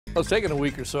Well, it's taken a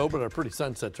week or so, but our pretty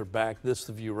sunsets are back. This is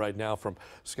the view right now from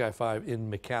Sky 5 in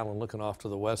McAllen, looking off to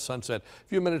the west. Sunset a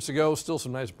few minutes ago, still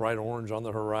some nice bright orange on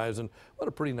the horizon. What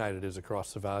a pretty night it is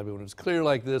across the valley. But when it's clear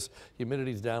like this,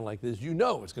 humidity's down like this, you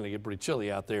know it's going to get pretty chilly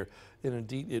out there, and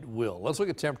indeed it will. Let's look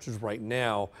at temperatures right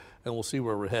now, and we'll see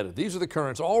where we're headed. These are the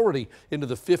currents already into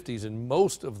the 50s in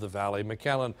most of the valley.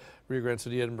 McAllen, Rio Grande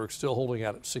City, Edinburgh still holding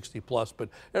out at 60 plus, but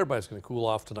everybody's going to cool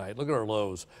off tonight. Look at our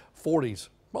lows, 40s.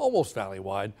 Almost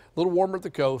valley-wide, a little warmer at the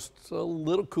coast, a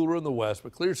little cooler in the west,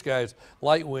 but clear skies,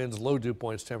 light winds, low dew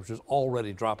points, temperatures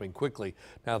already dropping quickly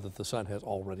now that the sun has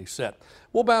already set.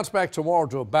 We'll bounce back tomorrow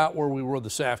to about where we were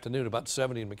this afternoon, about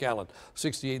 70 in McAllen,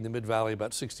 68 in the mid-valley,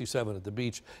 about 67 at the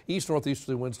beach.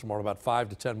 East-northeasterly winds tomorrow about 5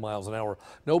 to 10 miles an hour.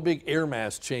 No big air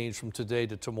mass change from today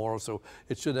to tomorrow, so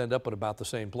it should end up at about the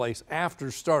same place after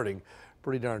starting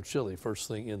pretty darn chilly first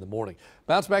thing in the morning.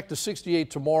 Bounce back to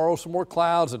 68 tomorrow, some more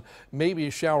clouds and maybe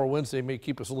a shower Wednesday may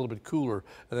keep us a little bit cooler.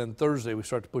 And then Thursday we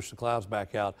start to push the clouds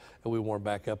back out and we warm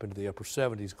back up into the upper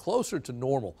 70s, closer to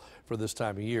normal for this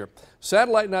time of year.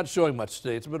 Satellite not showing much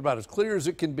today. It's been about as clear as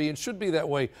it can be and should be that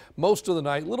way most of the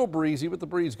night. Little breezy, but the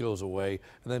breeze goes away.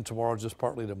 And then tomorrow just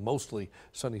partly to mostly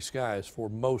sunny skies for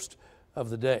most of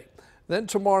the day. Then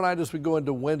tomorrow night as we go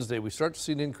into Wednesday, we start to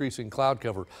see an increase in cloud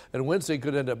cover, and Wednesday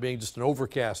could end up being just an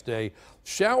overcast day.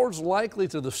 Showers likely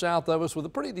to the south of us with a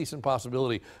pretty decent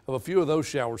possibility of a few of those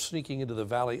showers sneaking into the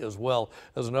valley as well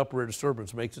as an upper air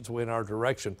disturbance makes its way in our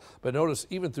direction. But notice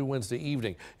even through Wednesday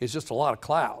evening, it's just a lot of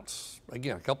clouds.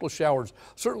 Again, a couple of showers,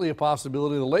 certainly a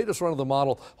possibility. The latest run of the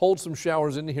model holds some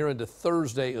showers in here into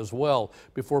Thursday as well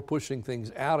before pushing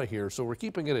things out of here. So we're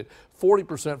keeping it at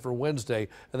 40% for Wednesday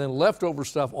and then leftover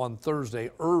stuff on Thursday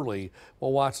early.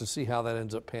 We'll watch and see how that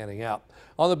ends up panning out.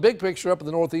 On the big picture up in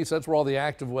the northeast, that's where all the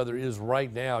active weather is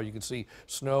right now. You can see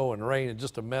snow and rain and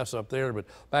just a mess up there, but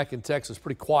back in Texas,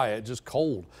 pretty quiet, just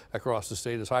cold across the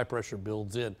state as high pressure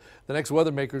builds in. The next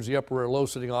weather maker is the upper air low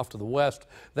sitting off to the west.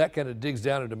 That kind of digs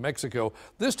down into Mexico.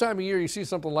 This time of year, you see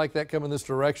something like that come in this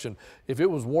direction. If it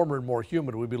was warmer and more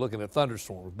humid, we'd be looking at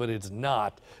thunderstorms, but it's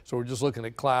not. So we're just looking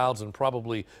at clouds and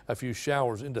probably a few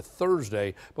showers into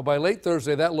Thursday. But by late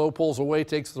Thursday, that low pulls away,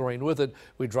 takes the rain with it.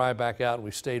 We dry back out and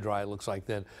we stay dry, it looks like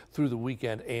then, through the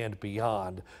weekend and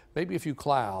beyond. Maybe a few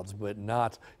clouds, but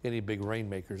not any big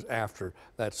rainmakers after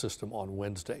that system on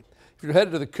Wednesday. If you're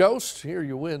headed to the coast, here are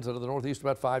your winds out of the northeast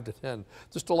about 5 to 10.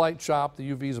 Just a light chop.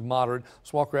 The UV is moderate.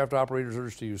 Small craft operators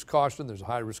urged to use caution. There's a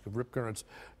high risk of rip currents.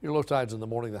 Your low tides in the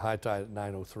morning, the high tide at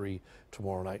 9:03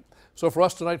 tomorrow night. So for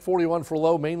us tonight, 41 for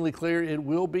low, mainly clear. It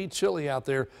will be chilly out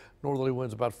there. Northerly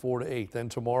winds about 4 to 8. Then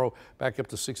tomorrow back up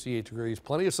to 68 degrees.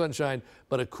 Plenty of sunshine,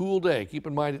 but a cool day. Keep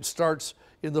in mind it starts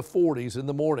in the 40s in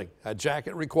the morning. A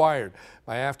jacket required.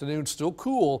 By afternoon, still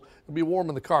cool. It'll be warm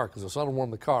in the car because the sun will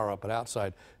warm the car up, but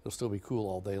outside it'll still be cool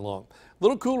all day long. A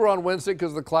little cooler on Wednesday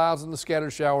because of the clouds and the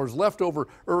scattered showers. Left over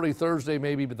early Thursday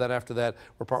maybe, but then after that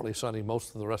we're partly sunny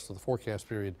most of the rest of the forecast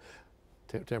period.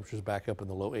 Temperatures back up in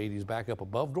the low 80s, back up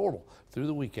above normal through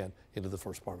the weekend into the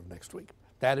first part of next week.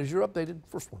 That is your updated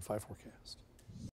First Warn 5 forecast.